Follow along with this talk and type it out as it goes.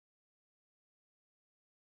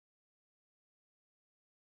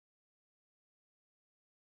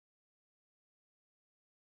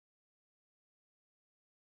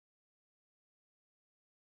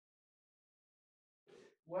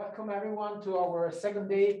Welcome everyone to our second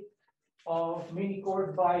day of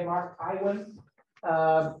mini-course by Mark Iwen.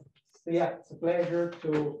 It's a pleasure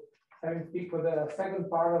to have you speak for the second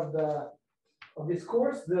part of this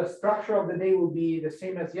course. The structure of the day will be the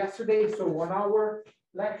same as yesterday. So 1 hour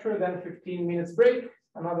lecture, then 15 minutes break,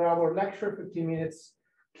 another hour lecture, 15 minutes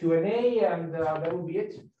Q&A, and that will be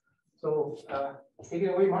it. So take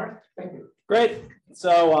it away, Mark. Thank you. Great.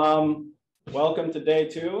 So welcome to day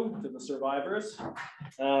 2, to the survivors.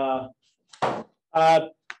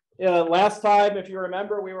 Last time, if you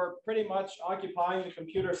remember, we were pretty much occupying the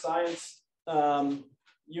computer science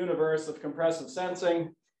universe of compressive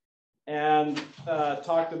sensing and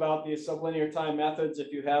talked about these sublinear time methods.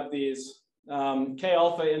 If you have these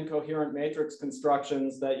k-alpha incoherent matrix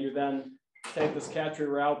constructions that you then take this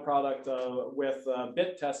Cattry-Rao product with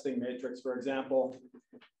bit testing matrix, for example.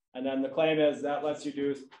 And then the claim is that lets you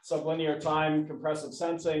do sublinear time compressive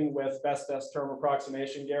sensing with best term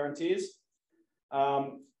approximation guarantees.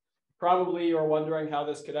 Probably you're wondering how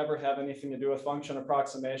this could ever have anything to do with function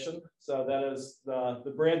approximation. So that is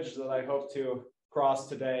the bridge that I hope to cross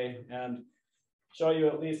today and show you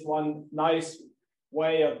at least one nice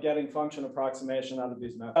way of getting function approximation out of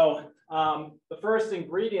these methods. So the first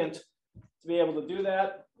ingredient to be able to do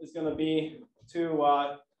that is going to be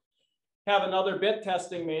to have another bit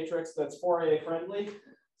testing matrix that's Fourier friendly.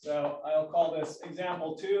 So I'll call this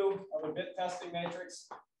example 2 of a bit testing matrix.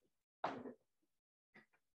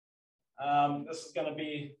 This is going to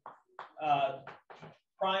be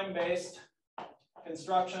prime-based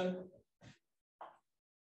construction.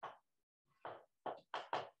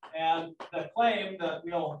 And the claim that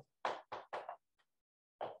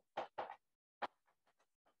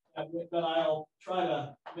I'll try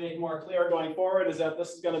to make more clear going forward is that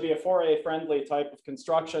this is going to be a Fourier-friendly type of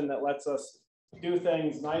construction that lets us do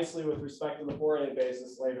things nicely with respect to the Fourier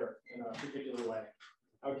basis later in a particular way.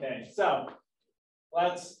 Okay, so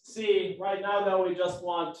let's see. Right now, though, we just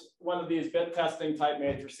want one of these bit testing type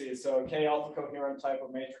matrices. So k-alpha coherent type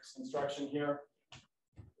of matrix construction here.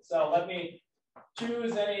 So let me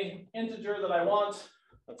choose any integer that I want.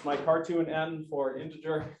 That's my cartoon n for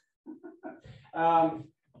integer.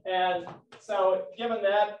 And so given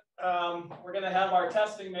that, we're going to have our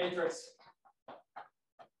testing matrix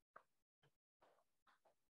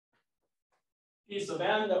piece of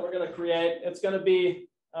n that we're going to create. It's going to be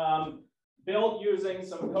built using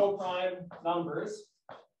some co-prime numbers.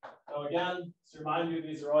 So again, to remind you,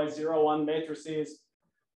 these are always 0, 1 matrices.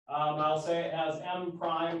 I'll say it has m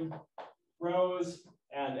prime rows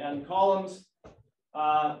and n columns.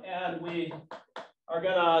 And we are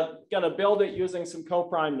gonna build it using some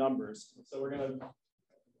co-prime numbers. So we're gonna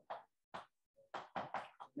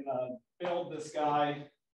build this guy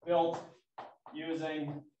built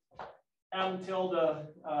using m tilde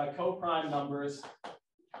co-prime numbers,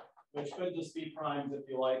 which could just be primes if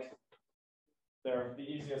you like. They're the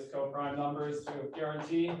easiest co-prime numbers to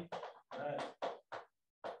guarantee. Right.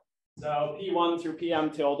 So P1 through PM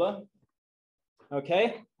tilde.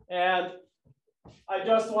 Okay, and I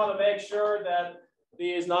just want to make sure that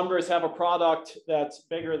these numbers have a product that's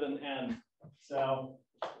bigger than n. So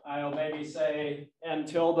I'll maybe say n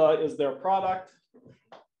tilde is their product.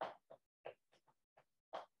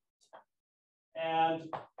 And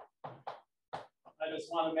I just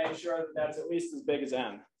want to make sure that that's at least as big as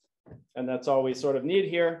n. And that's all we sort of need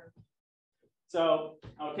here. So,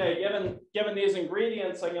 okay, given these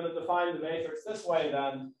ingredients, I'm going to define the matrix this way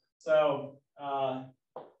then. So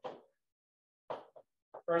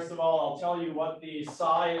first of all, I'll tell you what the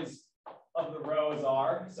size of the rows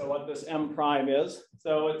are. So what this m prime is.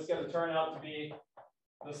 So it's going to turn out to be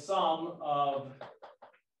the sum of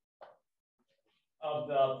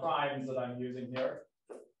the primes that I'm using here,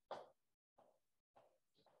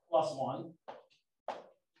 plus 1.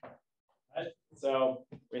 Right? So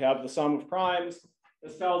we have the sum of primes.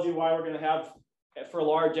 This tells you why we're going to have, for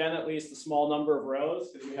large n at least, a small number of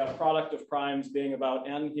rows, because we have product of primes being about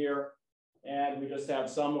n here. And we just have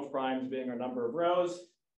sum of primes being our number of rows.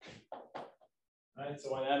 Right?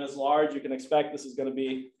 So when n is large, you can expect this is going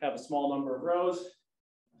to have a small number of rows.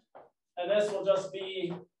 And this will just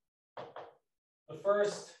be the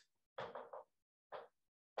first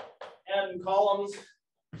n columns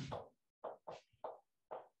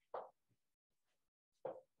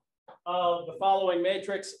of the following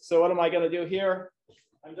matrix. So what am I going to do here?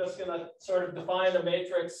 I'm just going to sort of define the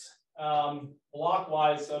matrix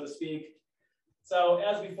blockwise, so to speak. So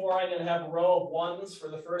as before, I'm going to have a row of 1s for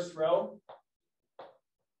the first row.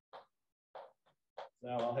 So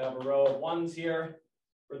I'll have a row of 1s here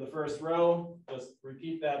for the first row. Just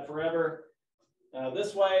repeat that forever.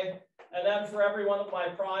 this way. And then for every one of my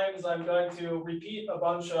primes, I'm going to repeat a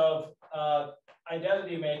bunch of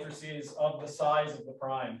identity matrices of the size of the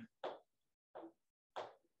prime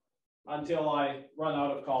until I run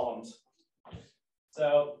out of columns.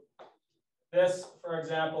 So this, for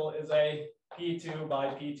example, is a P2 by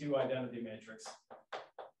P2 identity matrix.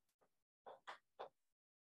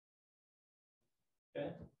 Okay.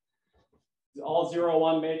 All 0,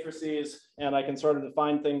 1 matrices, and I can sort of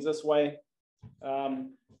define things this way.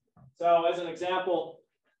 So as an example,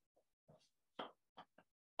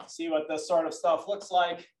 see what this sort of stuff looks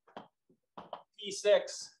like.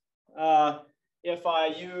 P6, if I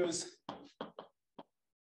use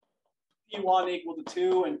P1 equal to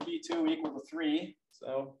 2 and P2 equal to 3,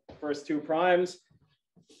 so first two primes,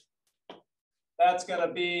 that's going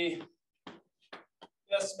to be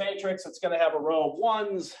this matrix. It's going to have a row of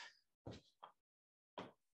 1s.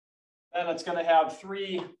 Then it's going to have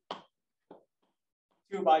 3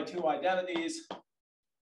 2 by 2 identities.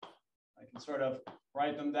 I can sort of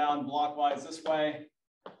write them down blockwise this way.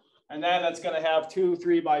 And then it's going to have 2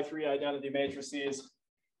 3 by 3 identity matrices.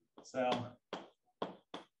 So,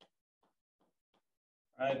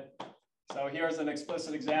 right. So here's an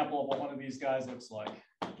explicit example of what one of these guys looks like.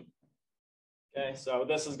 Okay, so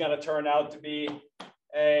this is going to turn out to be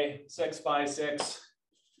a 6 by 6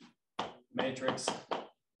 matrix.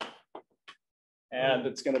 And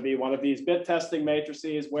it's going to be one of these bit testing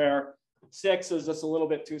matrices where 6 is just a little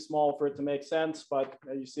bit too small for it to make sense. But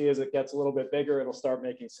as you see, as it gets a little bit bigger, it'll start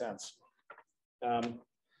making sense.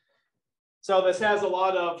 So this has a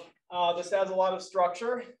lot of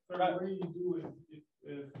structure. But what do you do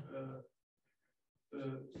if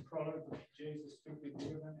the product of J is strictly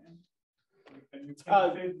bigger than N? And you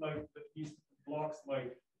can't fit like these blocks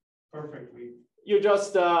like perfectly. You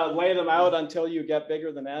just lay them out until you get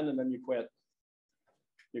bigger than N, and then you quit.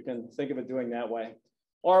 You can think of it doing that way.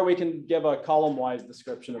 Or we can give a column-wise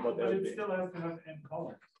description of what that would be. But it still has to have N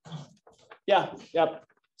columns. Yeah, yep.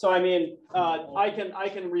 So I mean, I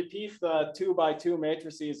can repeat the 2 by 2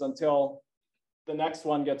 matrices until the next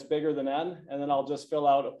one gets bigger than N, and then I'll just fill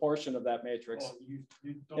out a portion of that matrix. Oh, you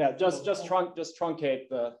don't Yeah, just truncate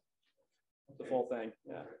the full thing.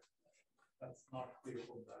 Yeah. Okay. That's not clear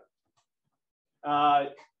from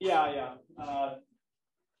that. Yeah.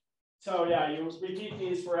 So yeah, you repeat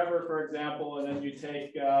these forever, for example, and then you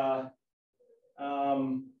take the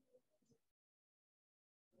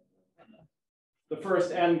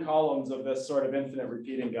first N columns of this sort of infinite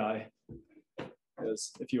repeating guy,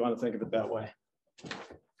 if you want to think of it that way.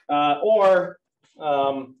 Or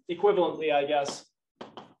equivalently, I guess.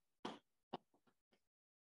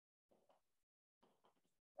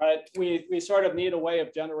 Right, we sort of need a way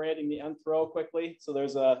of generating the nth row quickly. So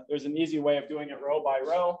there's an easy way of doing it row by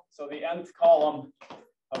row. So the nth column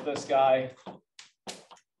of this guy.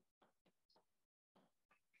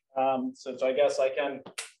 So I guess I can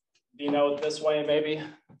denote this way maybe.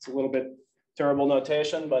 It's a little bit terrible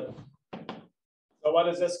notation, but so what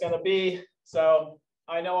is this going to be? So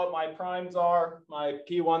I know what my primes are, my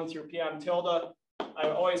P1 through PM tilde. I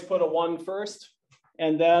always put a 1 first,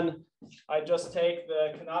 and then I just take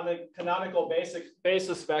the canonical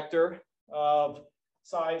basis vector of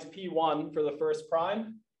size P1 for the first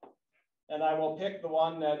prime, and I will pick the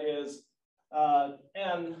one that is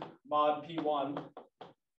n mod P1.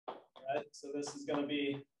 Right? So this is going to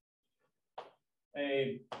be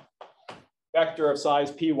a vector of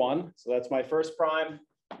size P1. So that's my first prime.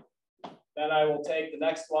 Then I will take the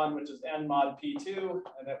next one, which is n mod P2,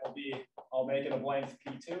 and it will be, I'll make it of length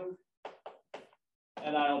P2.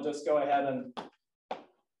 And I'll just go ahead and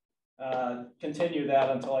continue that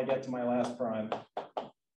until I get to my last prime.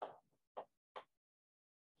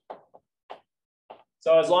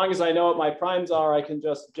 So as long as I know what my primes are, I can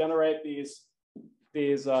just generate these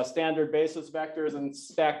standard basis vectors and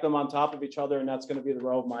stack them on top of each other, and that's going to be the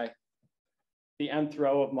row of the nth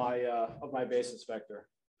row of my basis vector,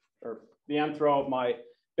 or the nth row of my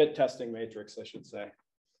bit testing matrix, I should say.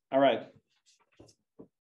 All right.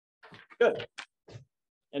 Good.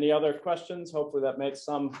 Any other questions? Hopefully that makes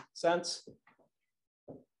some sense.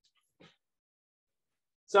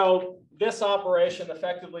 So this operation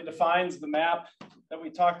effectively defines the map that we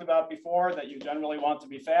talked about before that you generally want to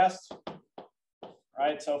be fast.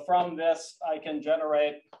 Right, so from this, I can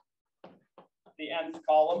generate the nth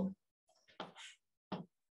column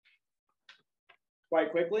quite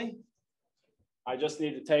quickly. I just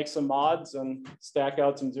need to take some mods and stack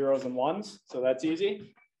out some zeros and ones, so that's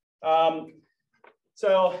easy.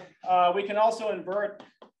 So we can also invert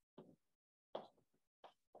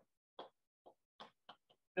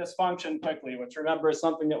this function quickly, which remember is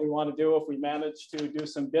something that we want to do if we manage to do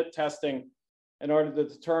some bit testing in order to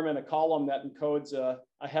determine a column that encodes a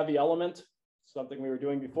heavy element, something we were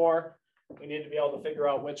doing before. We need to be able to figure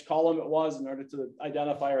out which column it was in order to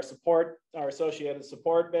identify our associated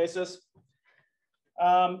support basis.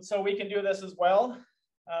 So we can do this as well.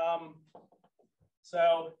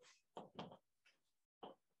 So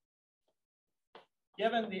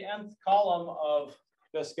given the nth column of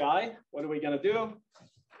this guy, what are we going to do?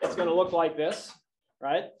 It's going to look like this,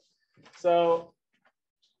 right? So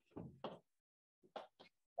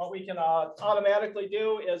what we can automatically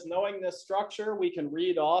do is, knowing this structure, we can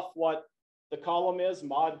read off what the column is,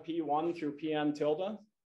 mod P1 through Pn tilde.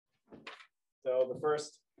 So the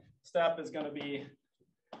first step is going to be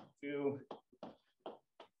to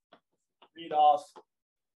read off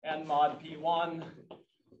n mod P1,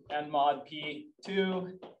 n mod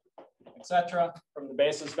P2, etc. from the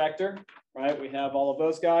basis vector, right? We have all of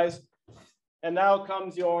those guys. And now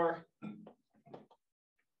comes the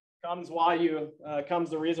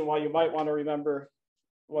reason why you might want to remember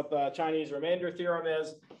what the Chinese remainder theorem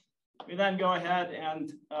is. We then go ahead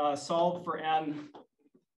and solve for n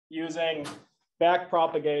using back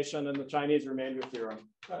propagation and the Chinese remainder theorem.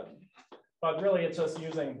 But really, it's just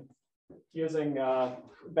using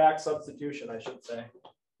back substitution, I should say.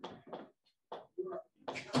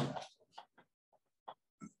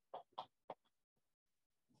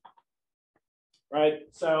 Right.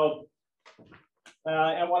 So,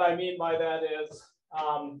 and what I mean by that is,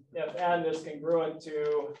 if n is congruent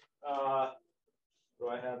to what do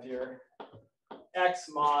I have here? X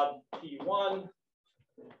mod P1,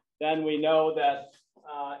 then we know that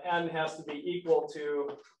n has to be equal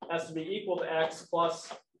to x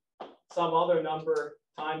plus some other number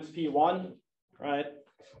times P1, right?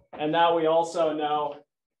 And now we also know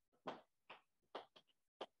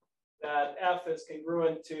that f is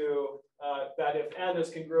congruent to that if n is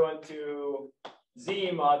congruent to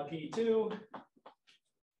z mod P2,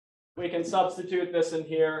 we can substitute this in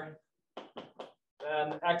here.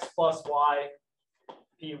 Then x plus y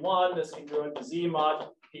P1 is congruent to z mod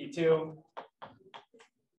P2.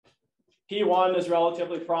 P1 is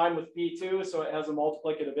relatively prime with P2, so it has a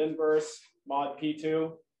multiplicative inverse mod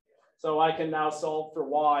P2. So I can now solve for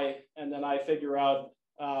y, and then I figure out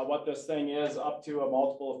what this thing is up to a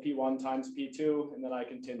multiple of P1 times P2, and then I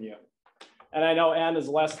continue. And I know n is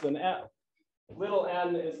less than n. Little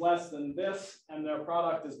n is less than this, and their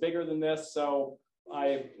product is bigger than this. So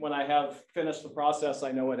when I have finished the process,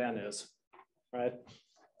 I know what n is, right?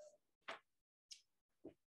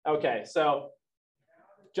 Okay, so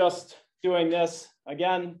just doing this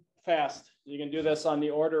again fast. You can do this on the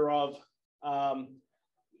order of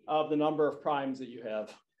the number of primes that you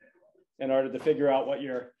have in order to figure out what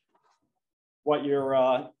your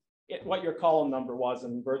column number was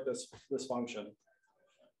and invert this function.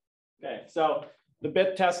 Okay, so the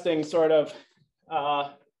bit testing sort of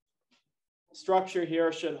structure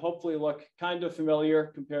here should hopefully look kind of familiar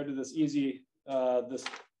compared to this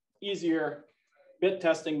easier bit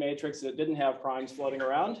testing matrix that didn't have primes floating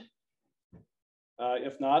around.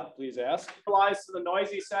 If not, please ask. Applies to the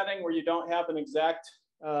noisy setting where you don't have an exact.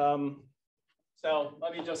 So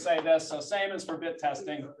let me just say this. So same as for bit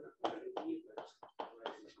testing.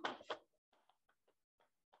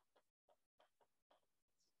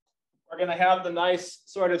 We're going to have the nice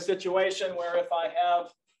sort of situation where if I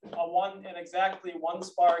have an exactly one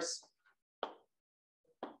sparse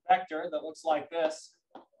vector that looks like this,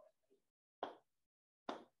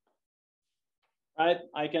 right?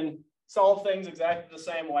 I can solve things exactly the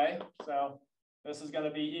same way. So this is going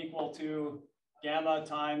to be equal to gamma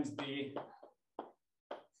times the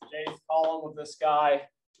jth column of this guy.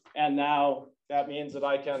 And now that means that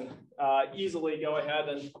I can easily go ahead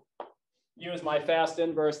and use my fast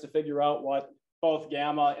inverse to figure out what both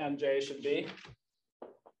gamma and j should be.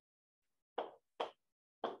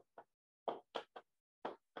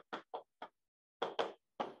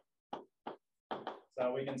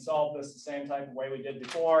 So we can solve this the same type of way we did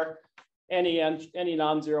before. Any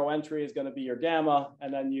non-zero entry is going to be your gamma,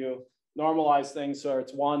 and then you normalize things so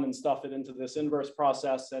it's 1 and stuff it into this inverse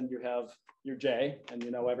process, and you have your j, and you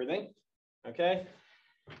know everything. Okay.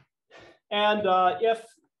 And if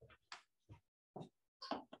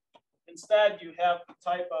instead you have the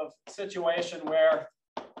type of situation where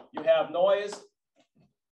you have noise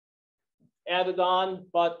added on,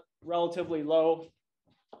 but relatively low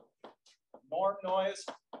norm noise,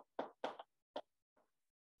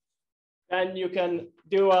 then you can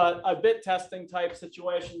do a bit testing type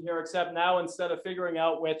situation here, except now instead of figuring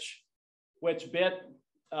out which bit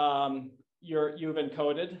you've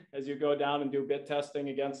encoded as you go down and do bit testing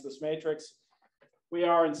against this matrix, we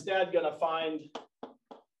are instead going to find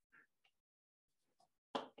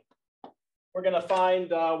we're going to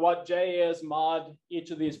find what J is mod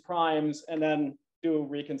each of these primes and then do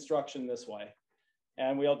reconstruction this way.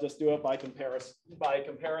 And we'll just do it by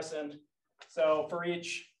comparison. So for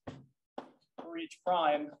each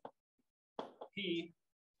prime, P,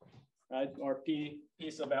 right, or P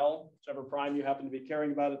sub L, whichever prime you happen to be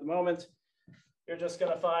caring about at the moment, you're just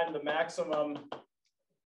going to find the maximum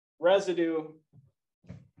residue,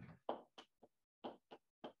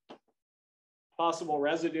 possible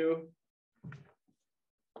residue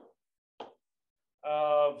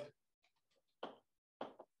of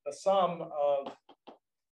the sum of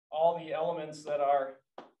all the elements that are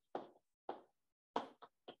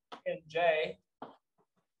in J,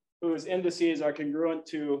 whose indices are congruent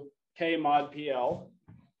to K mod PL.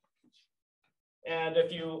 And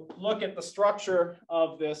if you look at the structure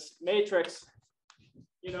of this matrix,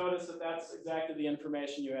 you notice that that's exactly the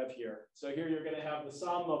information you have here. So here you're going to have the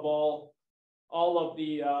sum of all of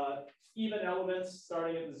the even elements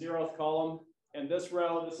starting at the 0th column. In this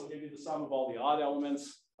row, this will give you the sum of all the odd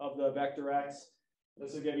elements of the vector X.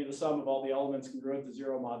 This will give you the sum of all the elements congruent to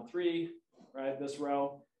 0 mod 3, right, this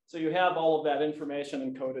row. So you have all of that information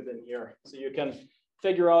encoded in here. So you can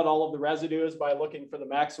figure out all of the residues by looking for the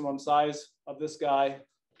maximum size of this guy.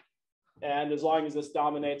 And as long as this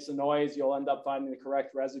dominates the noise, you'll end up finding the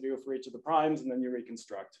correct residue for each of the primes, and then you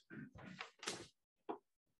reconstruct. It's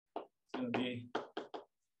going to be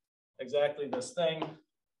exactly this thing.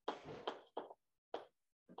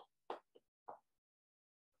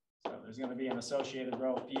 So there's going to be an associated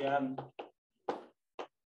row of Pn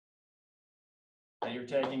that you're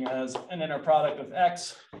taking as an inner product of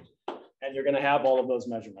X, and you're going to have all of those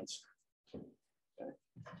measurements. Okay.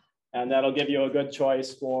 And that'll give you a good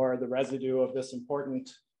choice for the residue of this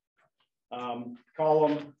important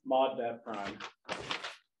column mod that prime.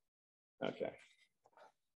 Okay.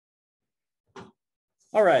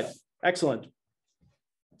 All right, excellent.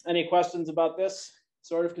 Any questions about this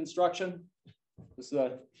sort of construction? This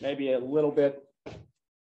is maybe a little bit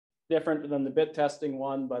different than the bit testing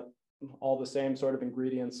one, but all the same sort of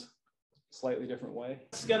ingredients, slightly different way.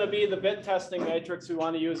 It's going to be the bit testing matrix we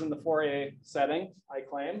want to use in the Fourier setting, I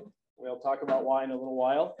claim. We'll talk about why in a little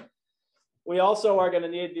while. We also are going to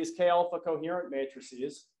need these K alpha coherent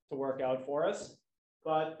matrices to work out for us.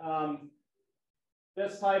 But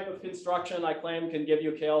this type of construction, I claim, can give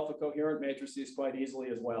you K alpha coherent matrices quite easily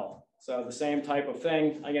as well. So the same type of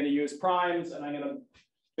thing. I'm going to use primes, and I'm going to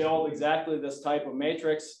build exactly this type of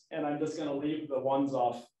matrix, and I'm just going to leave the ones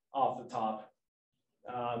off the top.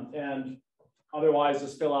 And otherwise,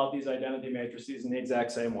 just fill out these identity matrices in the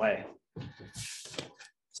exact same way.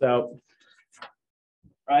 So,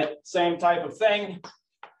 right, same type of thing.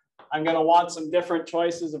 I'm going to want some different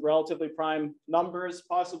choices of relatively prime numbers,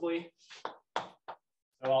 possibly.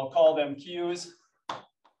 So I'll call them Qs.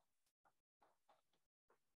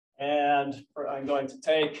 And I'm going to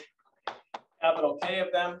take capital K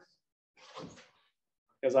of them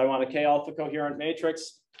because I want a K alpha coherent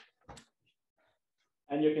matrix.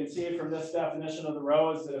 And you can see from this definition of the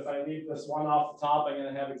rows that if I leave this one off the top, I'm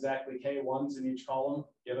going to have exactly K1s in each column,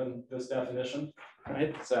 given this definition,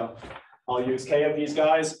 right? So I'll use K of these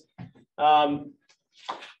guys. All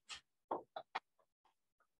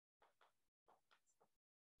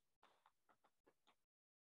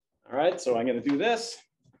right, so I'm going to do this.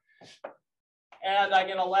 And I'm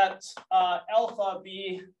going to let alpha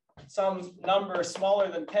be some number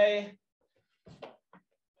smaller than K.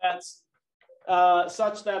 That's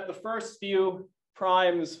such that the first few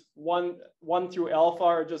primes, one through alpha,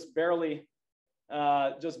 are just barely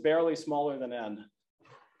smaller than n.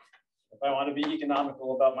 If I want to be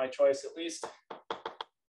economical about my choice, at least.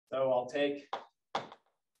 So I'll take,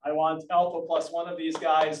 I want alpha plus one of these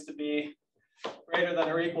guys to be greater than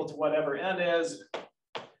or equal to whatever n is.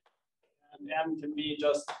 And n can be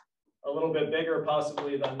just a little bit bigger,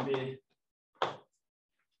 possibly, than the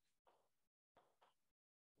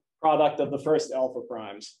product of the first alpha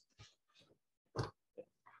primes.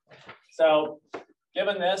 So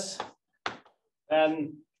given this,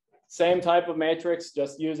 then same type of matrix,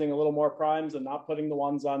 just using a little more primes and not putting the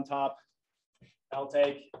ones on top. I'll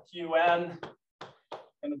take Qn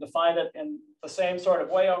and define it in the same sort of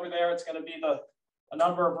way over there. It's going to be a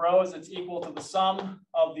number of rows that's equal to the sum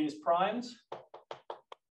of these primes.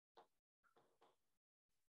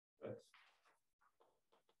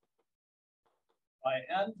 By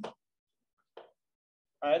n.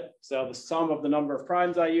 Right, so the sum of the number of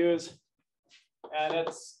primes I use, and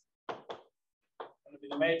it's going to be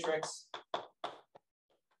the matrix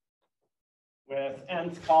with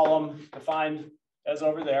nth column defined as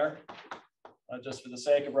over there. Just for the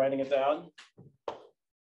sake of writing it down,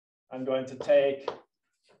 I'm going to take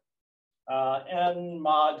n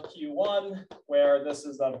mod q1, where this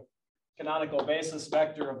is the canonical basis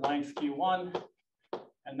vector of length q1.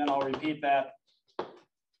 And then I'll repeat that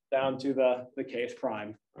down to the kth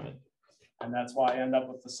prime. Right? And that's why I end up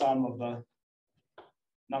with the sum of the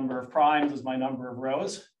number of primes as my number of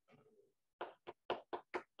rows.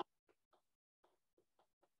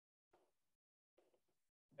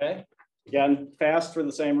 Okay, again, fast for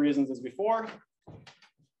the same reasons as before.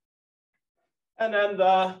 And then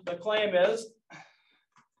the claim is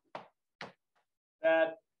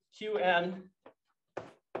that Qn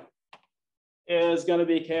is going to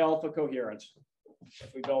be K alpha coherent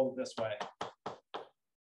if we build it this way.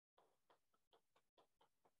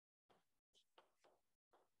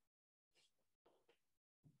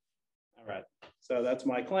 All right, so that's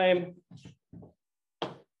my claim.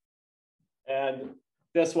 And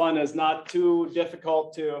this one is not too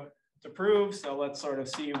difficult to prove, so let's sort of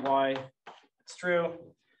see why it's true.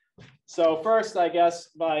 So first, I guess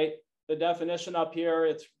by the definition up here,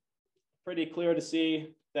 it's pretty clear to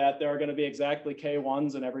see that there are going to be exactly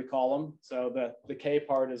K1s in every column. So the K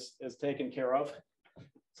part is taken care of.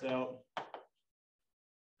 So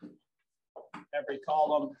every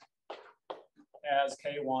column has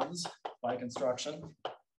K1s by construction.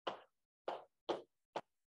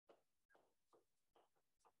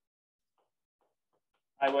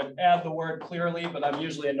 I would add the word clearly, but I'm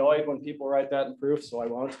usually annoyed when people write that in proof, so I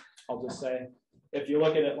won't. I'll just say, if you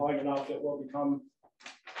look at it long enough, it will become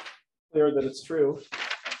clear that it's true.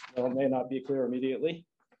 Though it may not be clear immediately.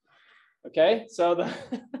 Okay, so the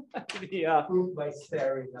Proof by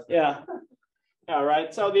staring. yeah. All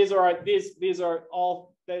right. So these are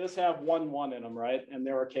all, they just have 1, 1 in them, right? And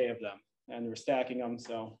there are K of them, and we're stacking them,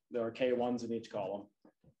 so there are K1s in each column.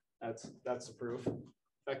 That's the proof,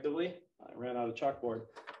 effectively. I ran out of chalkboard.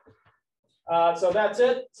 So that's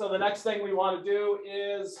it. So the next thing we want to do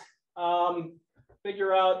is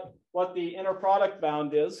figure out what the inner product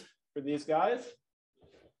bound is for these guys.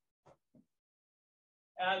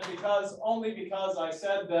 And only because I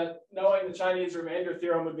said that knowing the Chinese remainder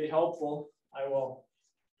theorem would be helpful, I will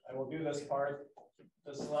do this part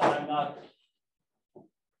just so that I'm not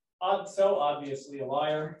so obviously a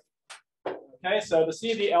liar. Okay, so to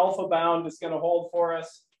see the alpha bound is going to hold for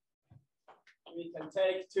us, we can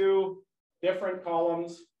take two different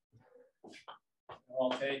columns.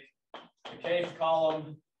 I'll take the kth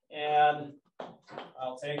column and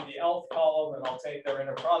I'll take the lth column and I'll take their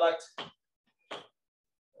inner product.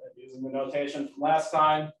 Using the notation from last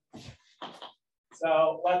time.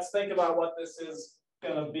 So let's think about what this is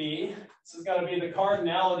going to be. This is going to be the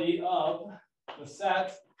cardinality of the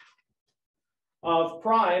set of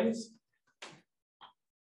primes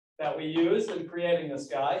that we used in creating this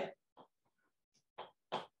guy.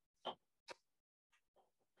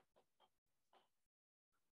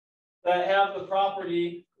 That have the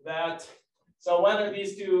property that, so when are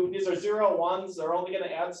these are 0, 1s, they're only going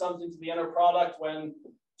to add something to the inner product when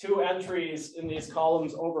two entries in these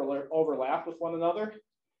columns overlap with one another.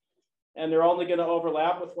 And they're only going to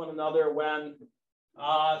overlap with one another when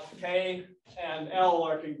K and L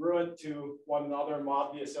are congruent to one another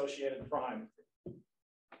mod the associated prime.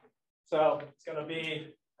 So it's going to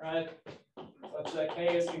be, right, such that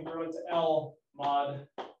K is congruent to L mod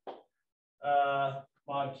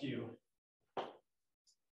Q.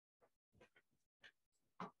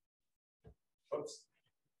 Oops.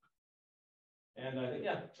 And I think,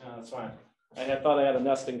 yeah, that's fine. I thought I had a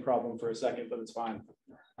nesting problem for a second, but it's fine.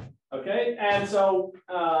 Okay, and so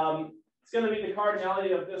it's going to be the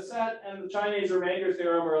cardinality of this set, and the Chinese remainder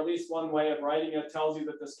theorem, or at least one way of writing it, tells you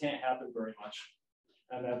that this can't happen very much.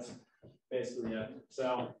 And that's basically it.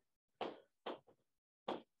 So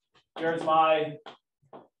here's my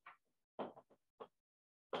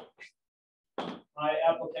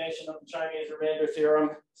application of the Chinese remainder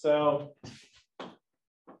theorem. So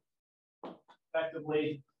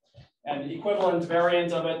effectively an equivalent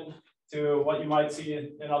variant of it to what you might see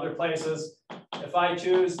in other places. If I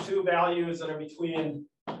choose two values that are between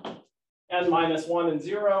n minus 1 and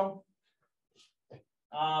 0,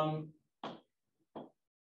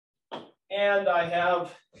 and I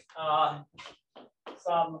have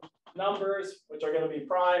some numbers which are going to be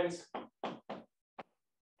primes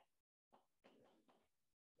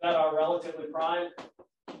that are relatively prime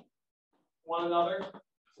one another.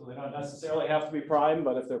 So they don't necessarily have to be prime,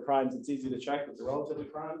 but if they're primes, it's easy to check that they're relatively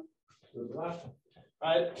prime.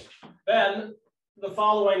 Right? Then the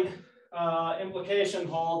following implication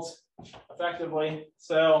holds effectively.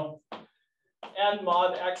 So n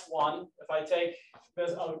mod x1, if I take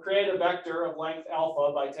this, I'll create a vector of length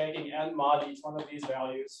alpha by taking n mod each one of these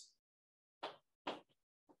values.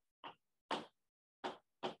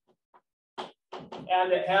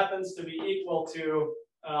 And it happens to be equal to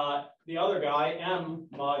the other guy, m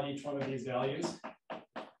mod each one of these values.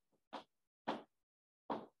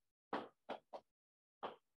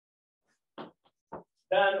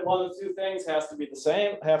 Then one of two things has to be the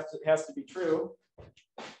same, has to be true.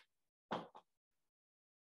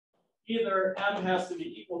 Either m has to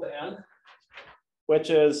be equal to n, which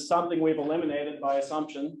is something we've eliminated by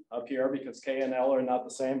assumption up here because k and l are not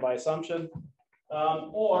the same by assumption,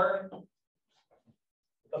 or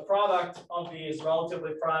the product of these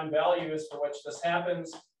relatively prime values for which this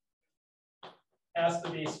happens has to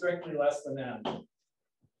be strictly less than n.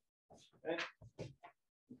 Okay.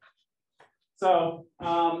 So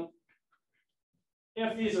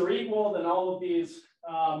if these are equal, then all of these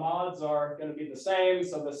mods are going to be the same.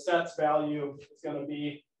 So the set's value is going to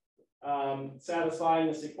be satisfying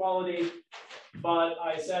this equality. But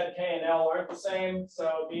I said k and l aren't the same, so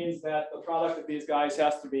it means that the product of these guys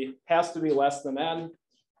has to be less than n.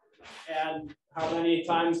 And how many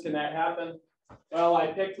times can that happen? Well,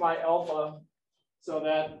 I picked my alpha so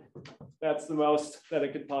that that's the most that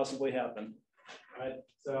it could possibly happen, right?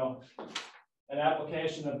 So an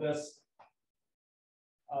application of this,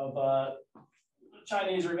 of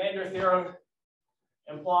Chinese remainder theorem,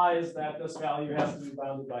 implies that this value has to be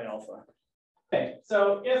bounded by alpha. Okay,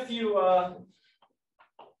 so if you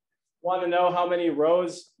want to know how many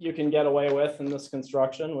rows you can get away with in this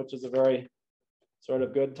construction, which is a very sort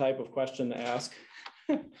of good type of question to ask,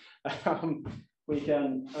 we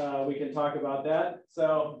can talk about that.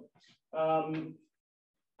 So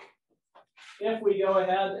if we go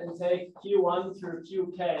ahead and take Q1 through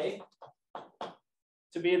Qk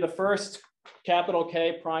to be the first capital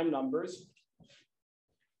K prime numbers,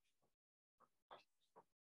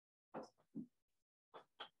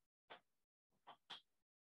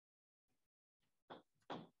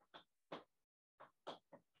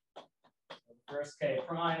 first K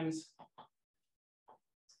primes,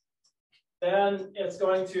 then it's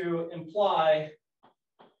going to imply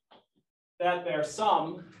that their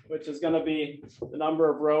sum, which is going to be the number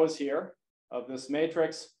of rows here of this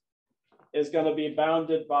matrix, is going to be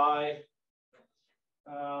bounded by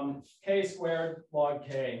k squared log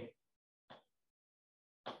k.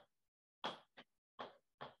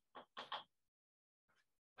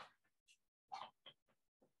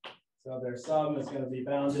 So their sum is going to be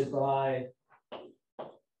bounded by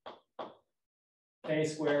k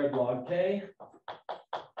squared log k.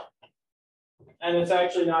 And it's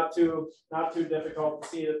actually not too difficult to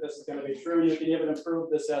see that this is going to be true. You can even improve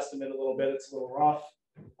this estimate a little bit. It's a little rough.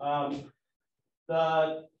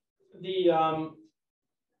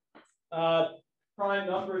 Prime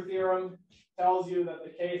number theorem tells you that the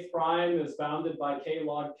kth prime is bounded by k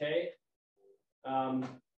log k.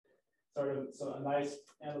 So a nice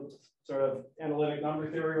sort of analytic number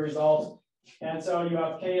theory result. And so you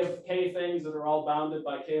have k of k things that are all bounded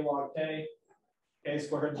by k log k. K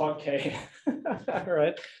squared log k. All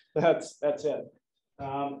right, that's it.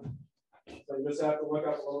 So you just have to look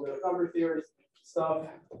up a little bit of number theory stuff.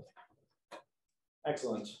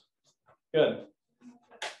 Excellent. Good.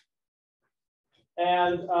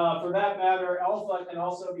 And for that matter, alpha can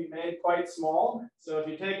also be made quite small. So if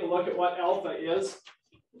you take a look at what alpha is,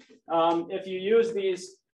 if you use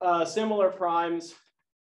these similar primes,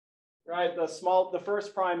 right? The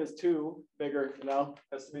first prime is 2, bigger,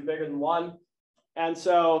 has to be bigger than 1. And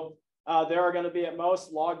so there are going to be at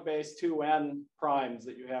most log base 2n primes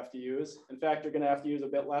that you have to use. In fact, you're going to have to use a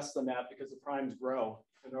bit less than that because the primes grow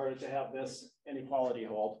in order to have this inequality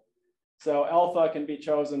hold. So alpha can be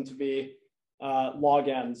chosen to be log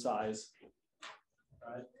n size,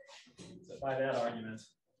 right? So by that argument.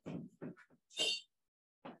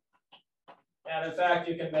 And in fact,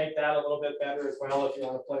 you can make that a little bit better as well. If you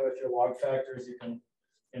want to play with your log factors, you can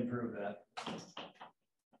improve that.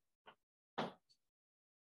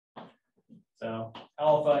 So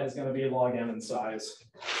alpha is going to be log n in size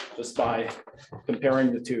just by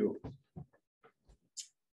comparing the two.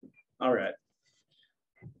 All right.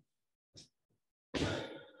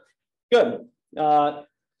 Good.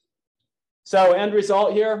 So end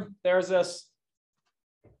result here, there's this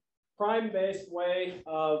prime-based way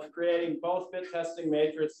of creating both bit testing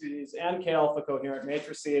matrices and k-alpha coherent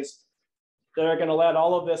matrices that are going to let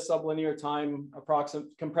all of this sublinear time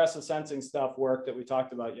compressive sensing stuff work that we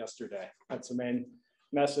talked about yesterday. That's the main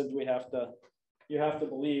message you have to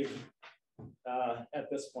believe at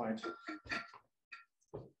this point.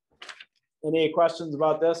 Any questions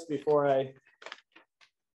about this before I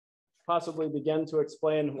possibly begin to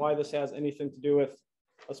explain why this has anything to do with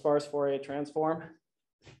a sparse Fourier transform?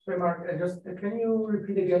 So Mark, can you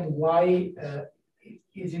repeat again why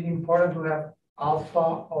is it important to have alpha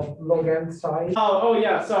of log n size? Oh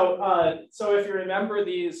yeah. So if you remember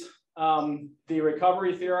these, the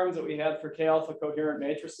recovery theorems that we had for K alpha coherent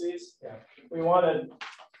matrices, Yeah. we wanted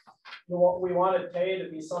K to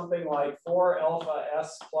be something like 4 alpha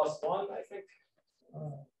S plus 1, I think.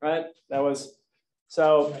 Right? That was,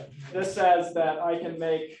 so this says that I can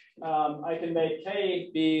make K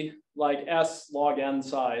be like S log n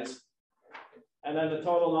size. And then the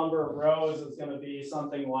total number of rows is going to be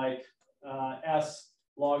something like S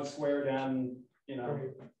log squared n, you know.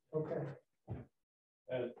 Okay.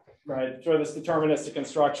 Right, for this deterministic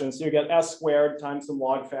construction. So you get S squared times some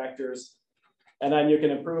log factors. And then you can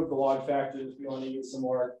improve the log factors if you want to use some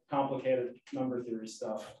more complicated number theory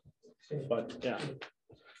stuff. But yeah.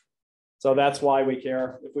 So that's why we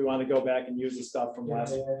care if we want to go back and use the stuff from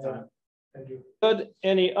last time. Thank you. Good.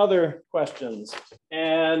 Any other questions?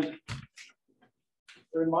 And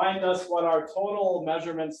remind us what our total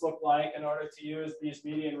measurements look like in order to use these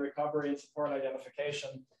median recovery and support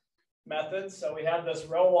identification methods. So we have this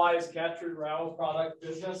row-wise Cattry-Rao product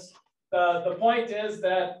business. The point is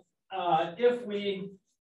that if we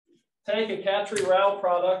take a Cattry-Rao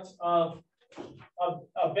product of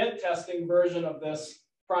a bit testing version of this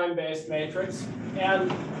prime-based matrix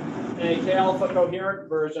and a K-alpha coherent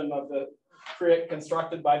version of the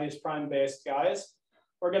constructed by these prime-based guys,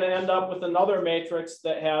 we're going to end up with another matrix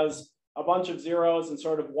that has a bunch of zeros and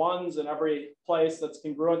sort of ones in every place that's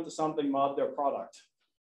congruent to something mod their product.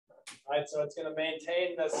 Right, so it's going to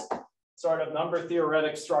maintain this sort of number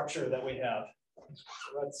theoretic structure that we have.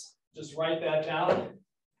 So let's just write that down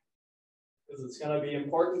because it's going to be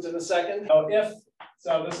important in a second.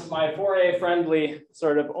 So this is my 4A friendly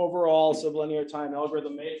sort of overall sublinear time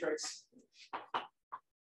algorithm matrix.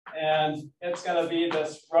 And it's going to be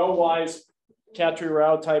this row-wise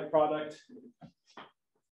Cattry-Rao type product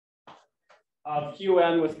of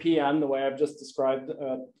Qn with Pn, the way I've just described,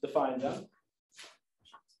 defined them.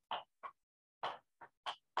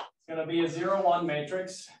 It's going to be a 0-1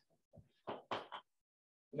 matrix.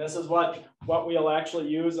 And this is what we'll actually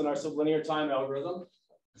use in our sublinear time algorithm.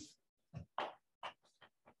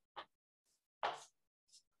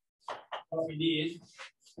 What we need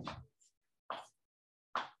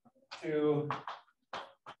to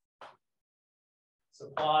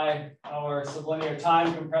supply our sublinear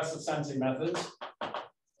time compressive sensing methods.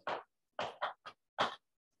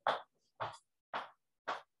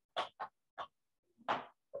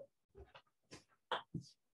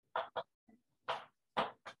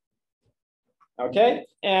 Okay,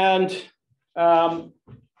 and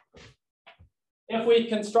if we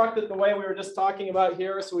construct it the way we were just talking about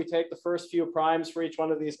here, so we take the first few primes for each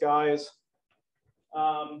one of these guys,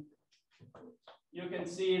 you can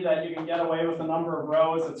see that you can get away with a number of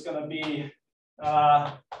rows. It's going to be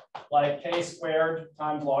like K squared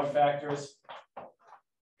times log factors.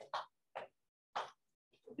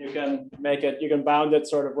 You can make it, you can bound it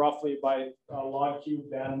sort of roughly by log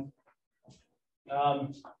cubed n.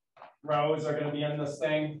 Rows are going to be in this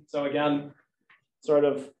thing. So again, sort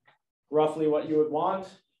of roughly what you would want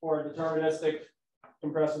for a deterministic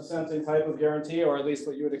compressive sensing type of guarantee, or at least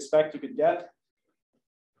what you would expect you could get.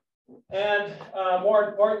 And more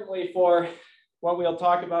importantly, for what we'll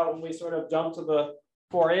talk about when we sort of jump to the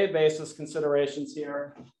 4A basis considerations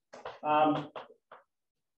here, to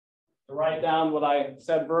write down what I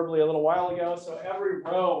said verbally a little while ago. So every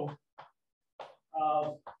row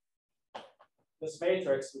of this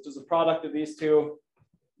matrix, which is a product of these two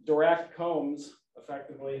Dirac combs,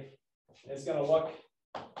 effectively, is going to look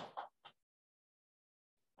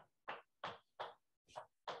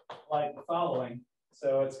like the following.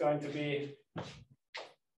 So it's going to be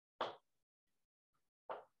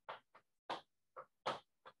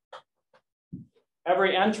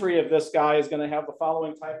every entry of this guy is going to have the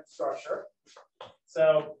following type of structure.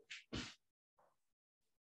 So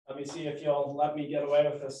let me see if you'll let me get away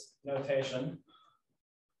with this notation.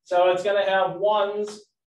 So it's going to have ones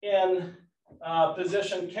in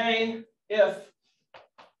position K if,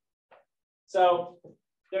 so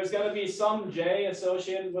there's going to be some J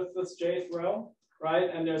associated with this Jth row, right?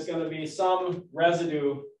 And there's going to be some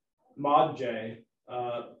residue mod J,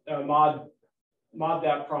 mod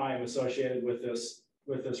that prime associated with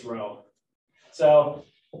this row. So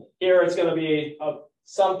here it's going to be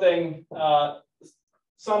something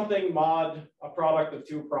mod a product of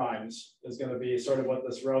two primes is going to be sort of what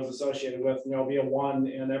this row is associated with. And there'll be a 1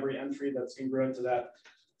 in every entry that's congruent to that.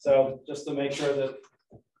 So just to make sure that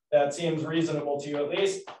that seems reasonable to you at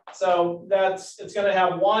least. So it's going to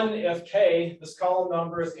have 1 if K, this column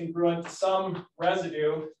number, is congruent to some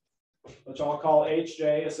residue, which I'll call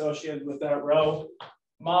Hj associated with that row,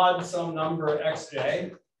 mod some number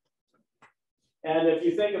Xj. And if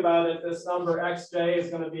you think about it, this number xj is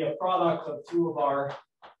going to be a product of two of our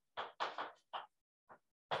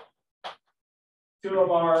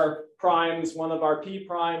primes, one of our p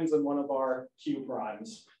primes and one of our q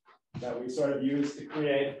primes that we sort of use to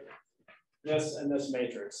create this and this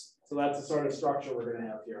matrix. So that's the sort of structure we're going to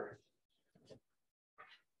have here.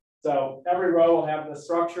 So every row will have this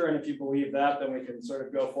structure, and if you believe that, then we can sort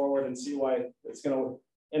of go forward and see why it's going to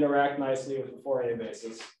interact nicely with the Fourier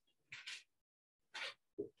basis.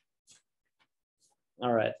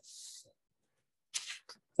 All right.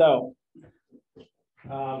 So,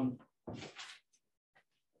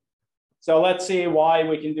 so let's see why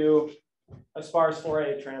we can do a sparse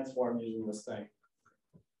Fourier transform using this thing.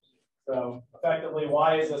 So effectively,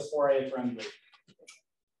 why is this Fourier friendly?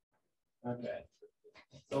 Okay.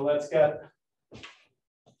 So let's get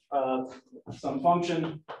some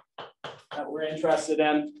function that we're interested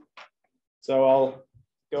in. So I'll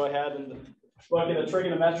go ahead and look at a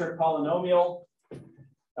trigonometric polynomial,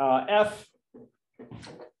 f.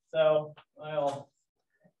 So I'll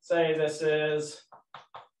say this is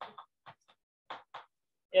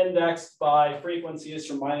indexed by frequencies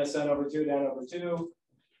from -n/2 to n/2.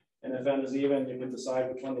 And if n is even, you can decide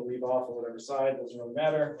which one to leave off or whatever side, doesn't really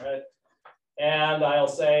matter, right? And I'll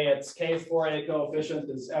say its kth Fourier coefficient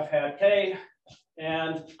is f hat k,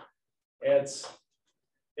 and it's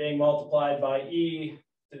being multiplied by e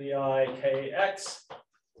to the I kx.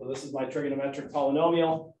 So this is my trigonometric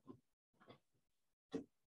polynomial.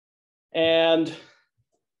 And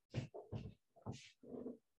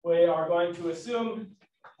we are going to assume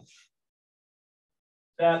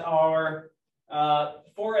that our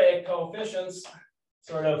Fourier coefficients,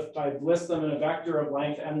 sort of, I list them in a vector of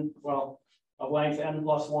length n, well, of length n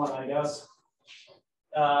plus 1, I guess.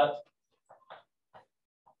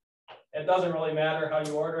 It doesn't really matter how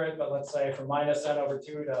you order it, but let's say from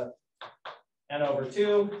 -n/2 to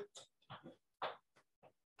n/2.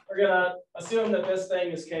 We're going to assume that this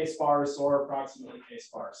thing is k-sparse or approximately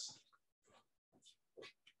k-sparse.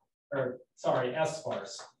 Or, sorry,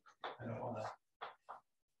 s-sparse. I don't want to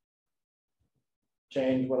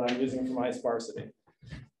change what I'm using for my sparsity.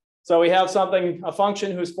 So we have something, a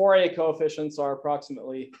function whose Fourier coefficients are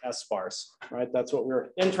approximately s-sparse, right? That's what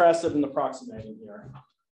we're interested in approximating here.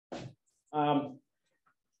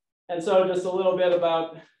 And so just a little bit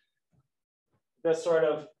about this sort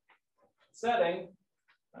of setting.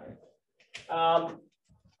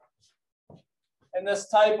 In this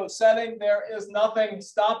type of setting, there is nothing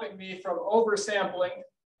stopping me from oversampling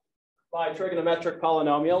my trigonometric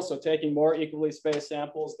polynomial, so taking more equally spaced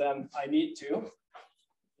samples than I need to.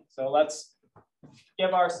 So let's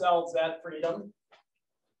give ourselves that freedom.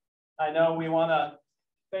 I know we want to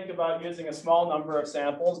think about using a small number of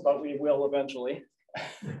samples, but we will eventually.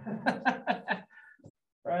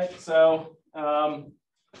 Right, so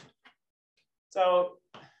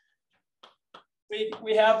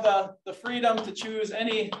we have the freedom to choose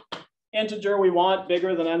any integer we want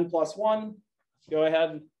bigger than n plus 1. Go ahead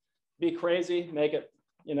and be crazy, make it,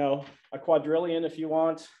 you know, a quadrillion if you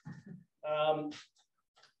want.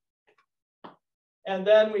 And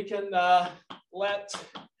then we can let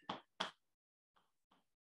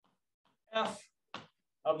f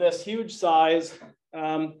of this huge size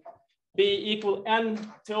be equal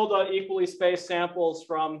n tilde equally spaced samples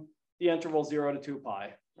from the interval 0 to 2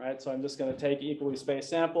 pi, right? So I'm just going to take equally spaced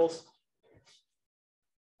samples.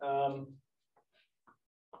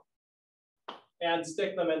 And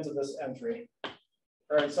stick them into this entry,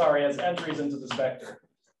 or sorry, as entries into this vector.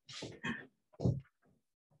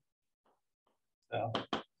 So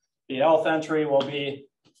the nth entry will be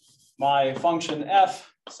my function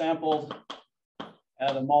f sampled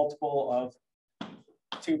at a multiple of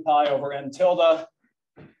 2 pi over n tilde.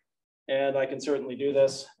 And I can certainly do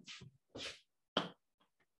this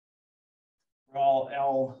for all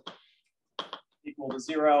L equal to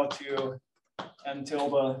 0 to n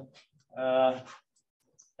tilde.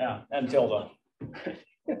 Yeah, n tilde.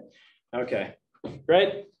 Okay,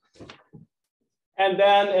 great. And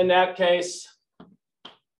then in that case,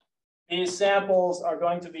 these samples are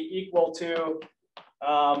going to be equal to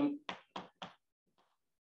an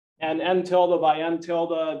n tilde by n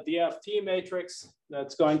tilde DFT matrix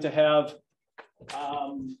that's going to have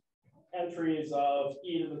entries of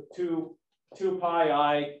e to the 2 pi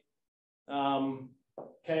I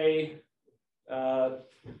k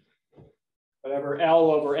whatever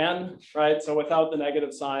L over n, right? So without the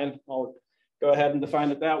negative sign, I'll go ahead and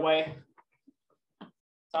define it that way,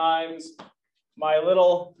 times my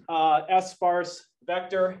little s-sparse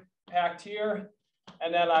vector packed here,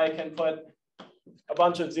 and then I can put a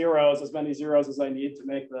bunch of zeros, as many zeros as I need to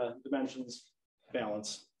make the dimensions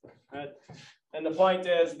balance, right? And the point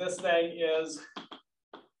is, this thing is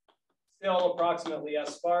still approximately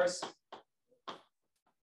as sparse.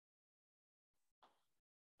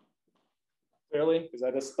 Clearly, because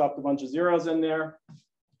I just stuffed a bunch of zeros in there.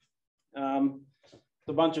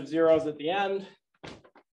 A bunch of zeros at the end.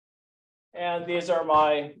 And these are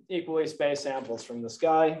my equally spaced samples from this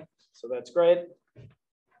guy. So that's great.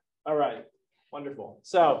 All right, wonderful.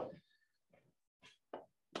 So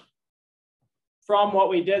from what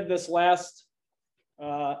we did this last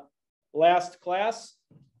class,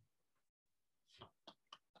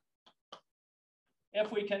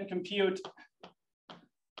 if we can compute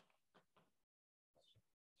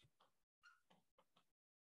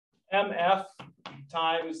MF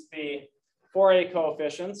times the Fourier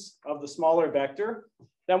coefficients of the smaller vector,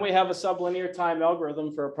 then we have a sublinear time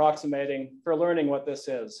algorithm for approximating, for learning what this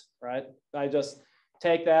is, right? I just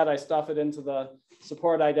take that, I stuff it into the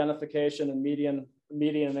support identification and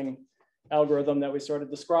medianing algorithm that we sort of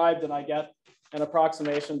described, and I get an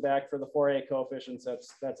approximation back for the Fourier coefficients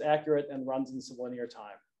that's accurate and runs in sublinear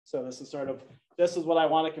time. So this is this is what I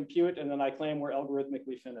want to compute, and then I claim we're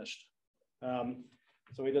algorithmically finished.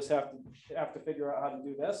 So we just have to figure out how to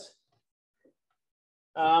do this.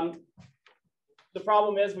 The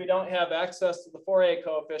problem is we don't have access to the Fourier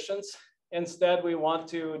coefficients. Instead, we want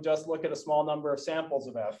to just look at a small number of samples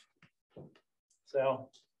of F. So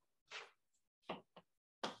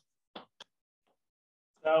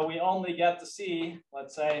we only get to see,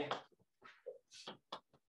 let's say,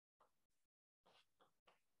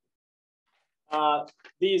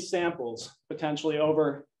 these samples, potentially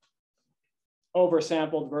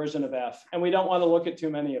oversampled version of F. And we don't want to look at too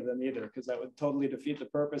many of them either, because that would totally defeat the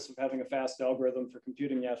purpose of having a fast algorithm for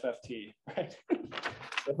computing the FFT, right?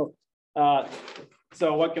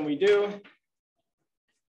 So what can we do?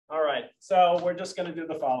 All right, so we're just going to do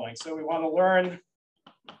the following. So we want to learn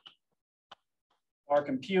or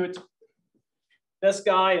compute this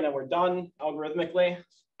guy, and then we're done algorithmically.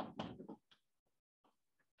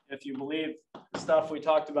 If you believe the stuff we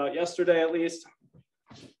talked about yesterday, at least.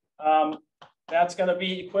 That's going to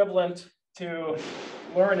be equivalent to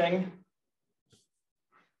learning.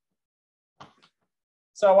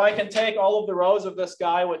 So I can take all of the rows of this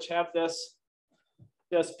guy, which have this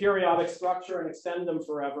periodic structure, and extend them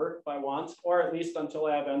forever if I want, or at least until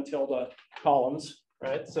I have n tilde columns,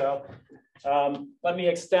 right? So let me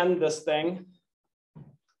extend this thing.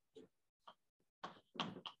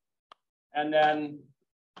 And then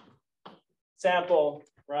sample,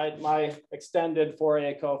 right, my extended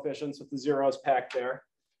Fourier coefficients with the zeros packed there,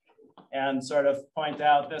 and sort of point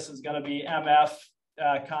out this is going to be MF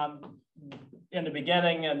in the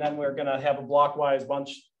beginning, and then we're going to have a blockwise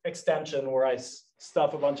bunch extension where I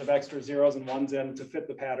stuff a bunch of extra zeros and ones in to fit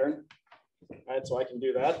the pattern, right? So I can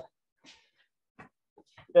do that.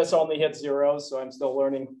 This only hits zeros, so I'm still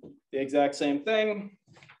learning the exact same thing.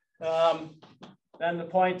 Then the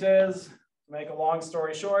point is, to make a long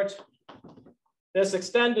story short, this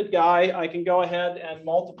extended guy, I can go ahead and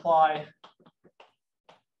multiply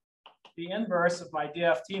the inverse of my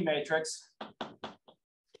DFT matrix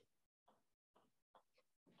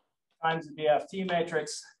times the DFT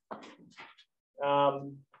matrix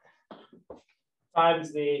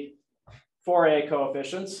times the Fourier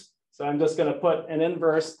coefficients. So I'm just going to put an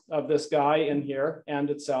inverse of this guy in here and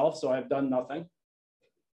itself, so I've done nothing.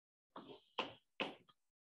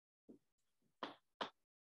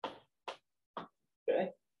 Okay.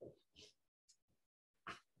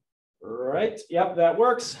 Right, yep, that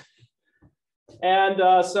works.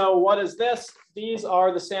 And so what is this? These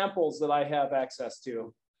are the samples that I have access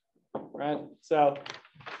to, right? So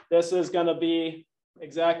this is going to be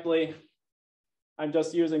exactly, I'm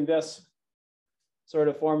just using this sort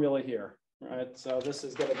of formula here, right? So this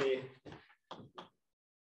is going to be,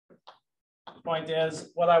 the point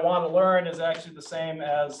is, what I want to learn is actually the same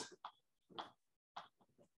as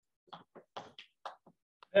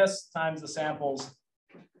this times the samples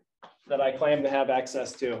that I claim to have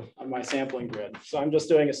access to on my sampling grid. So I'm just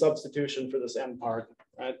doing a substitution for this n part,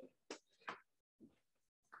 right?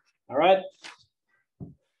 All right.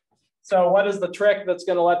 So what is the trick that's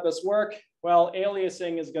going to let this work? Well,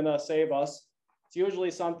 aliasing is going to save us. It's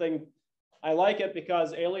usually something, I like it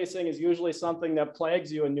because aliasing is usually something that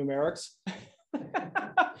plagues you in numerics.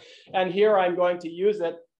 And here I'm going to use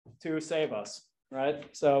it to save us, right?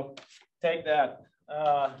 So take that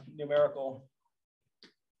numerical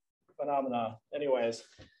phenomena. Anyways,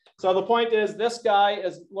 so the point is this guy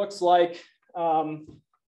looks like a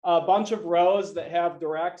bunch of rows that have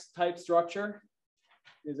Dirac type structure.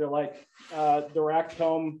 These are like Dirac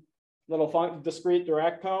comb, little discrete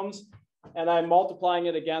Dirac combs. And I'm multiplying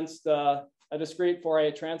it against a discrete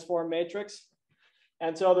Fourier transform matrix.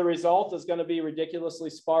 And so the result is going to be ridiculously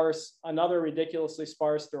sparse, another ridiculously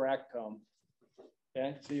sparse Dirac comb.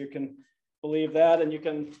 Okay, so you can believe that, and you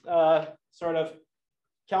can sort of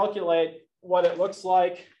calculate what it looks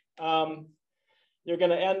like. You're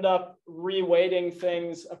going to end up reweighting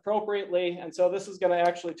things appropriately, and so this is going to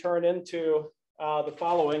actually turn into the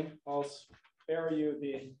following. I'll spare you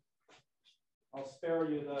the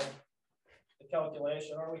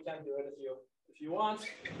calculation, or we can do it if you want.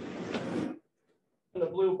 The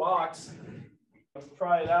blue box, to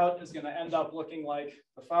try it out, is going to end up looking like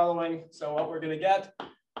the following. So what we're going to get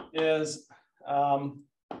is an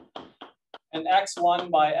x1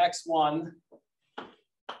 by x1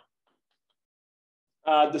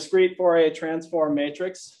 discrete Fourier transform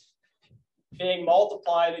matrix being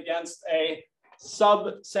multiplied against a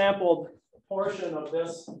subsampled portion of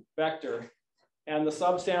this vector. And the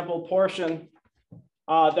subsampled portion,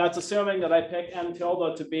 that's assuming that I pick n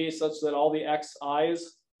tilde to be such that all the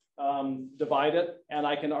xi's divide it, and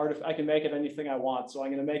I can make it anything I want. So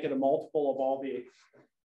I'm going to make it a multiple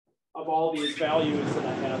of all these values that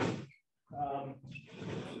I have.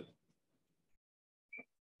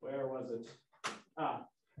 Where was it?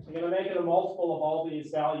 I'm going to make it a multiple of all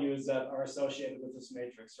these values that are associated with this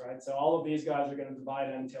matrix, right? So all of these guys are going to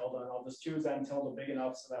divide n tilde, and I'll just choose n tilde big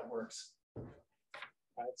enough so that works.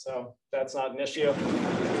 Right, so that's not an issue.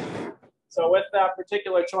 So with that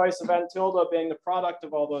particular choice of n tilde being the product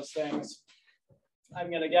of all those things, I'm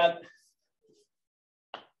going to get,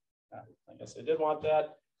 I guess I did want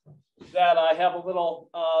that I have a little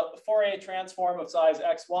Fourier transform of size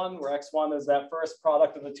x1, where x1 is that first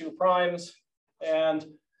product of the two primes. And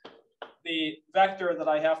the vector that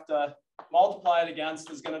I have to multiply it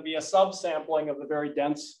against is going to be a subsampling of the very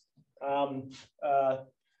dense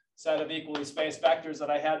set of equally spaced vectors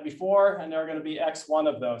that I had before, and they're going to be x1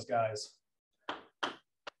 of those guys.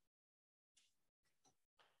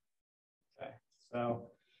 Okay, so,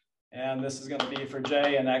 and this is going to be for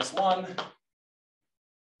j and x1.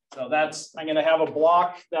 So that's, I'm going to have a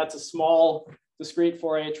block that's a small discrete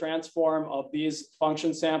Fourier transform of these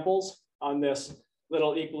function samples on this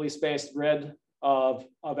little equally spaced grid of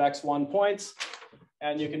x1 points.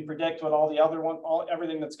 And you can predict what all the other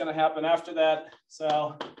everything that's going to happen after that.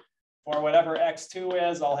 So for whatever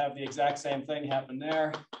x2 is, I'll have the exact same thing happen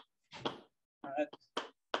there, right,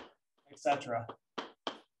 etc.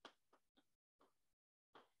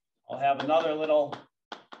 I'll have another little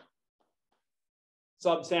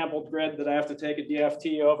subsampled grid that I have to take a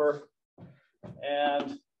DFT over.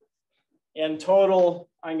 And in total,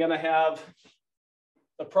 I'm going to have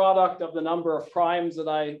the product of the number of primes that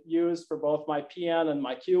I use for both my Pn and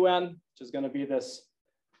my Qn, which is going to be this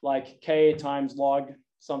like k times log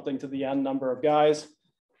something to the n number of guys.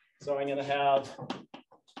 So I'm going to have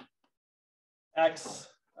x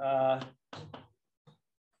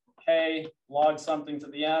k log something to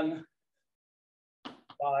the n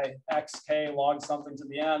by xk log something to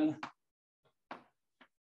the n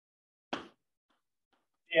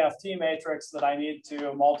DFT matrix that I need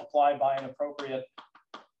to multiply by an appropriate,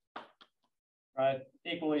 right,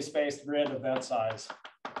 equally spaced grid of that size.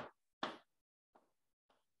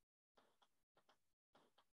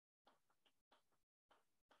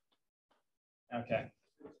 Okay,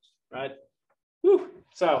 right. Whew.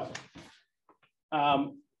 So,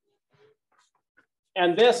 and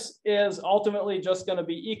this is ultimately just going to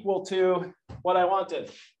be equal to what I wanted,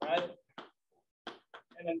 right?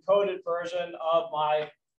 An encoded version of my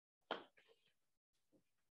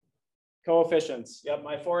coefficients. Yep,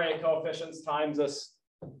 my Fourier coefficients times this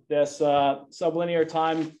sublinear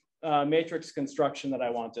time matrix construction that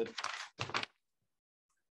I wanted.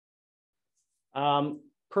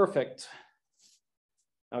 Perfect.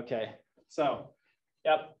 Okay, so,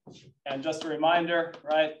 yep, and just a reminder,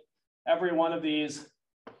 right? Every one of these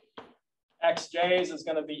xj's is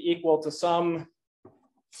going to be equal to some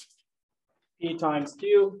p times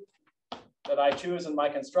q that I choose in my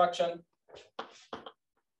construction.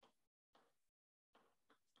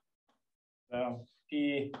 So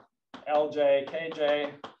p lj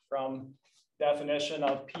kj from definition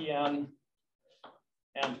of pn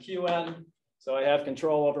and qn. So I have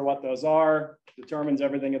control over what those are, determines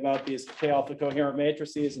everything about these k alpha coherent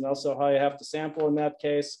matrices, and also how you have to sample in that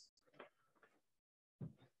case.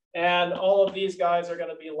 And all of these guys are going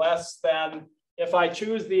to be less than, if I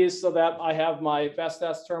choose these so that I have my best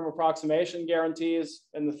S term approximation guarantees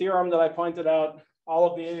in the theorem that I pointed out, all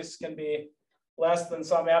of these can be less than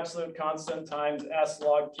some absolute constant times S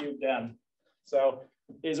log cubed n. So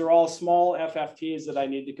these are all small FFTs that I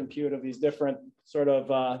need to compute of these different sort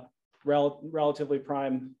of relatively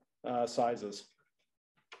prime sizes.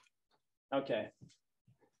 Okay.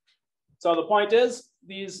 So the point is,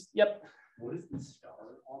 yep. What is the star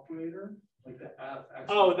operator? Like the F?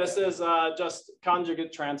 Oh, this is just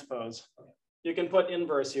conjugate transpose. You can put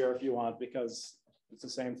inverse here if you want, because it's the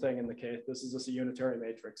same thing in the case. This is just a unitary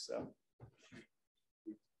matrix, so.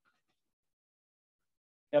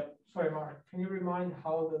 Yep. Sorry, Mark, can you remind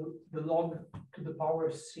how the log to the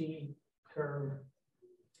power C term?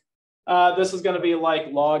 This is going to be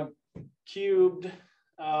like log cubed.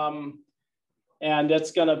 And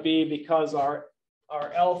it's going to be because our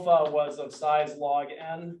alpha was of size log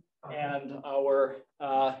n, and our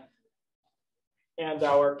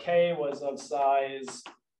k was of size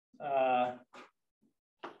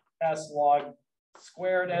s log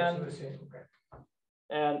squared n.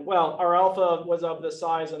 And well, our alpha was of this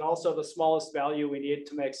size, and also the smallest value we need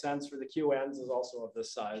to make sense for the qn's is also of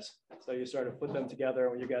this size. So you sort of put them together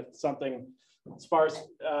and you get something sparse.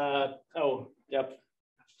 Oh, yep.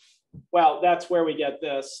 Well, that's where we get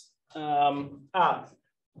this.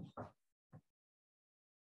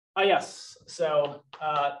 Yes. So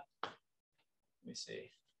let me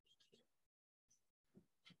see.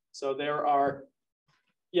 So there are,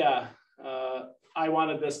 yeah, I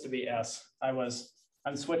wanted this to be S.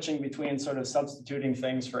 I'm switching between sort of substituting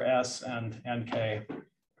things for S and K.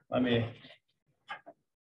 Let me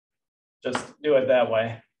just do it that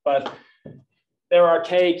way. But there are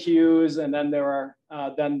K Qs, and then there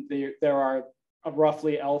are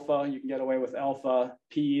roughly alpha. You can get away with alpha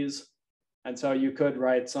Ps. And so you could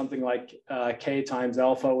write something like K times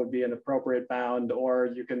alpha would be an appropriate bound, or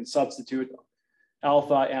you can substitute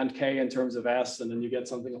alpha and K in terms of S, and then you get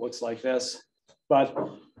something that looks like this. But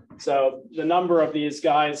so the number of these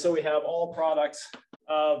guys, so we have all products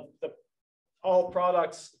are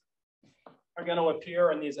going to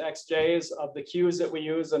appear in these xj's of the q's that we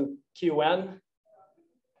use in qn,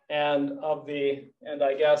 and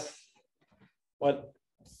I guess what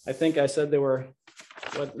I think I said they were,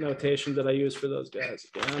 what notation did I use for those guys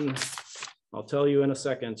again? I'll tell you in a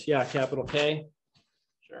second. Yeah, capital K.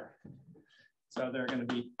 Sure. So they're going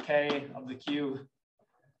to be K of the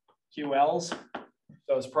QLs,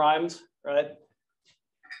 those primes, right?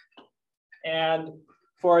 And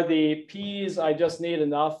for the P's, I just need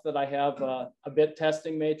enough that I have a bit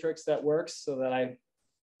testing matrix that works so that I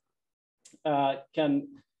can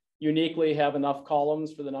uniquely have enough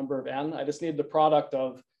columns for the number of n. I just need the product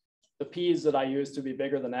of the P's that I use to be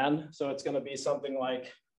bigger than n. So it's going to be something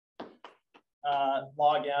like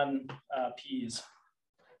log n P's.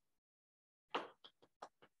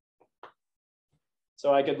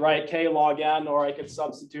 So I could write K log n, or I could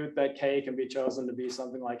substitute that K can be chosen to be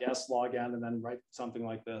something like S log n, and then write something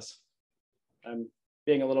like this. I'm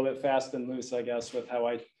being a little bit fast and loose, I guess, with how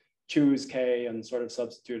I choose K and sort of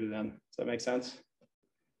substitute it in. Does that make sense?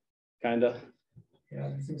 Kind of. Yeah,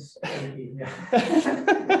 this is yeah.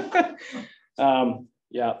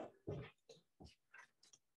 Yeah.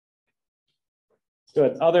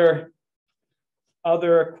 Good.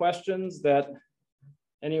 Other questions that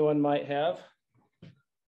anyone might have?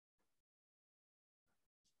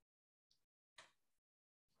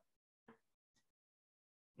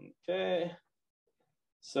 Okay.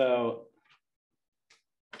 So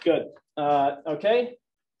good. Okay.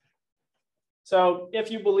 So if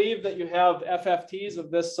you believe that you have FFTs of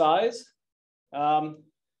this size, every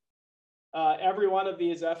one of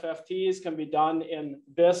these FFTs can be done in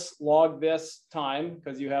this log this time,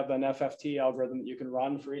 because you have an FFT algorithm that you can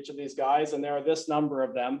run for each of these guys, and there are this number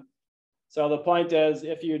of them. So the point is,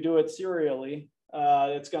 if you do it serially,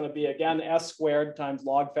 it's going to be, again, S squared times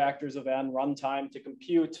log factors of n runtime to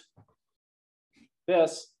compute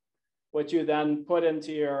this, which you then put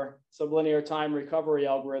into your sublinear time recovery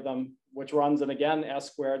algorithm, which runs it again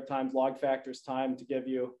S squared times log factors time to give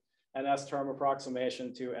you an S term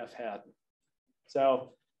approximation to F hat.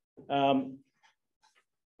 So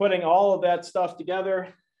putting all of that stuff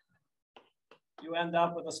together, you end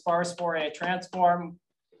up with a sparse Fourier transform,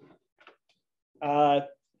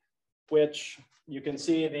 which you can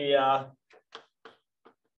see the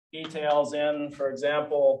details in, for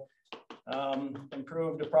example,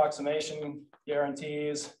 improved approximation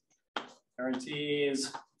guarantees,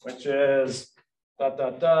 which is a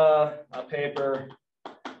paper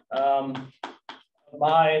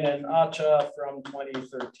mine and Acha from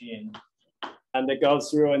 2013. And it goes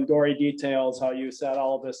through in gory details how you set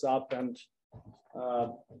all of this up and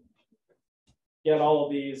get all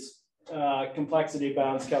of these complexity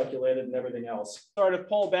bounds calculated and everything else. Sort of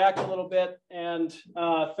pull back a little bit and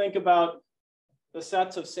think about the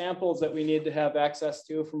sets of samples that we need to have access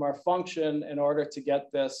to from our function in order to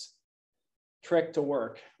get this trick to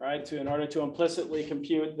work, right? In order to implicitly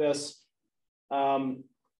compute this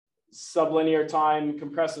sublinear time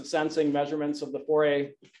compressive sensing measurements of the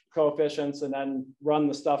Fourier coefficients and then run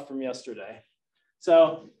the stuff from yesterday.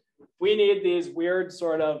 So we need these weird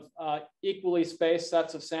sort of equally spaced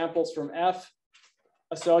sets of samples from F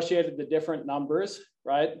associated to different numbers,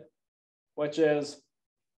 right? Which is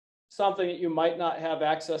something that you might not have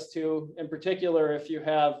access to. In particular, if you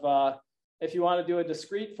have, if you want to do a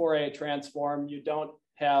discrete Fourier transform, you don't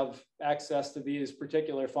have access to these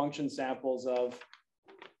particular function samples of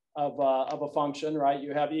a function, right?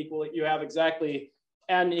 You have exactly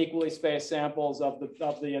n equally spaced samples of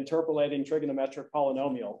the interpolating trigonometric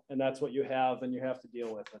polynomial, and that's what you have, and you have to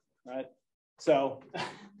deal with it, right? So,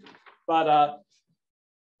 but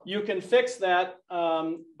you can fix that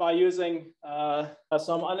by using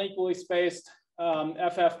some unequally spaced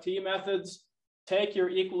FFT methods. Take your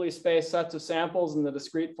equally spaced sets of samples in the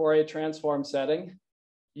discrete Fourier transform setting,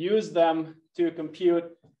 use them to compute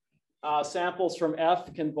samples from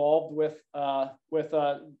F convolved with a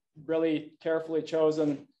really carefully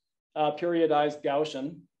chosen periodized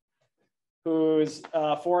Gaussian, whose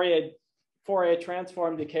Fourier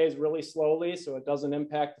transform decays really slowly, so it doesn't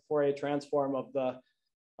impact the Fourier transform of the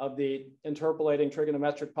interpolating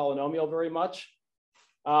trigonometric polynomial very much.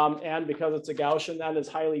 And because it's a Gaussian, that is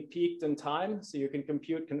highly peaked in time, so you can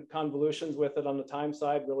compute convolutions with it on the time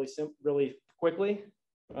side really quickly,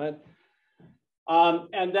 right?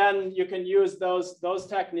 And then you can use those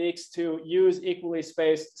techniques to use equally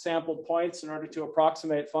spaced sampled points in order to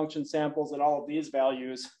approximate function samples at all of these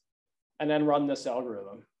values, and then run this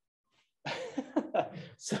algorithm.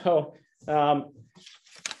 So I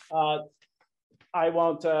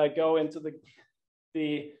won't go into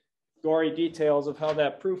the gory details of how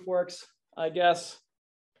that proof works, I guess,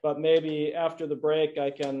 but maybe after the break,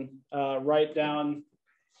 I can write down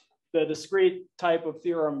the discrete type of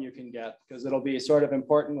theorem you can get, because it'll be sort of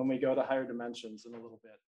important when we go to higher dimensions in a little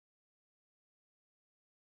bit.